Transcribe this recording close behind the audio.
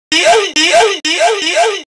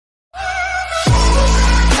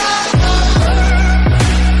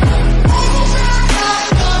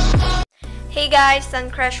guys,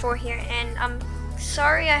 Suncrash4 here, and I'm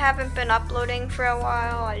sorry I haven't been uploading for a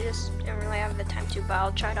while. I just didn't really have the time to, but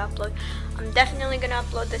I'll try to upload. I'm definitely gonna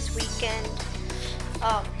upload this weekend.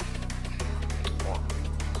 Well,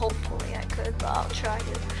 hopefully I could, but I'll try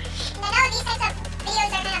to. I know these types of videos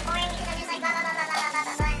are kind of boring because I'm just like blah blah blah blah blah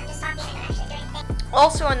blah blah, and I'm just talking and actually doing things.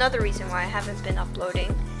 Also, another reason why I haven't been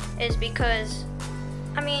uploading is because,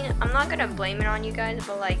 I mean, I'm not gonna blame it on you guys,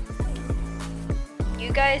 but like,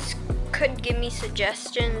 you guys could give me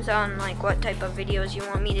suggestions on like what type of videos you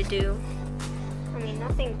want me to do. I mean,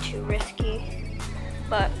 nothing too risky,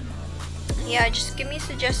 but yeah, just give me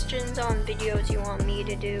suggestions on videos you want me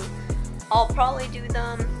to do. I'll probably do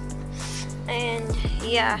them. And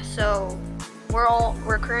yeah, so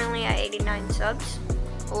we're currently at 89 subs,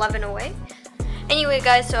 11 away. Anyway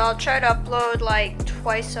guys, so I'll try to upload like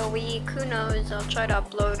twice a week. Who knows, I'll try to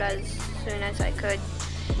upload as soon as I could.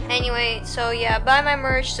 Anyway, so yeah, buy my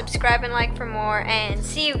merch, subscribe and like for more, and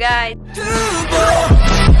see you guys.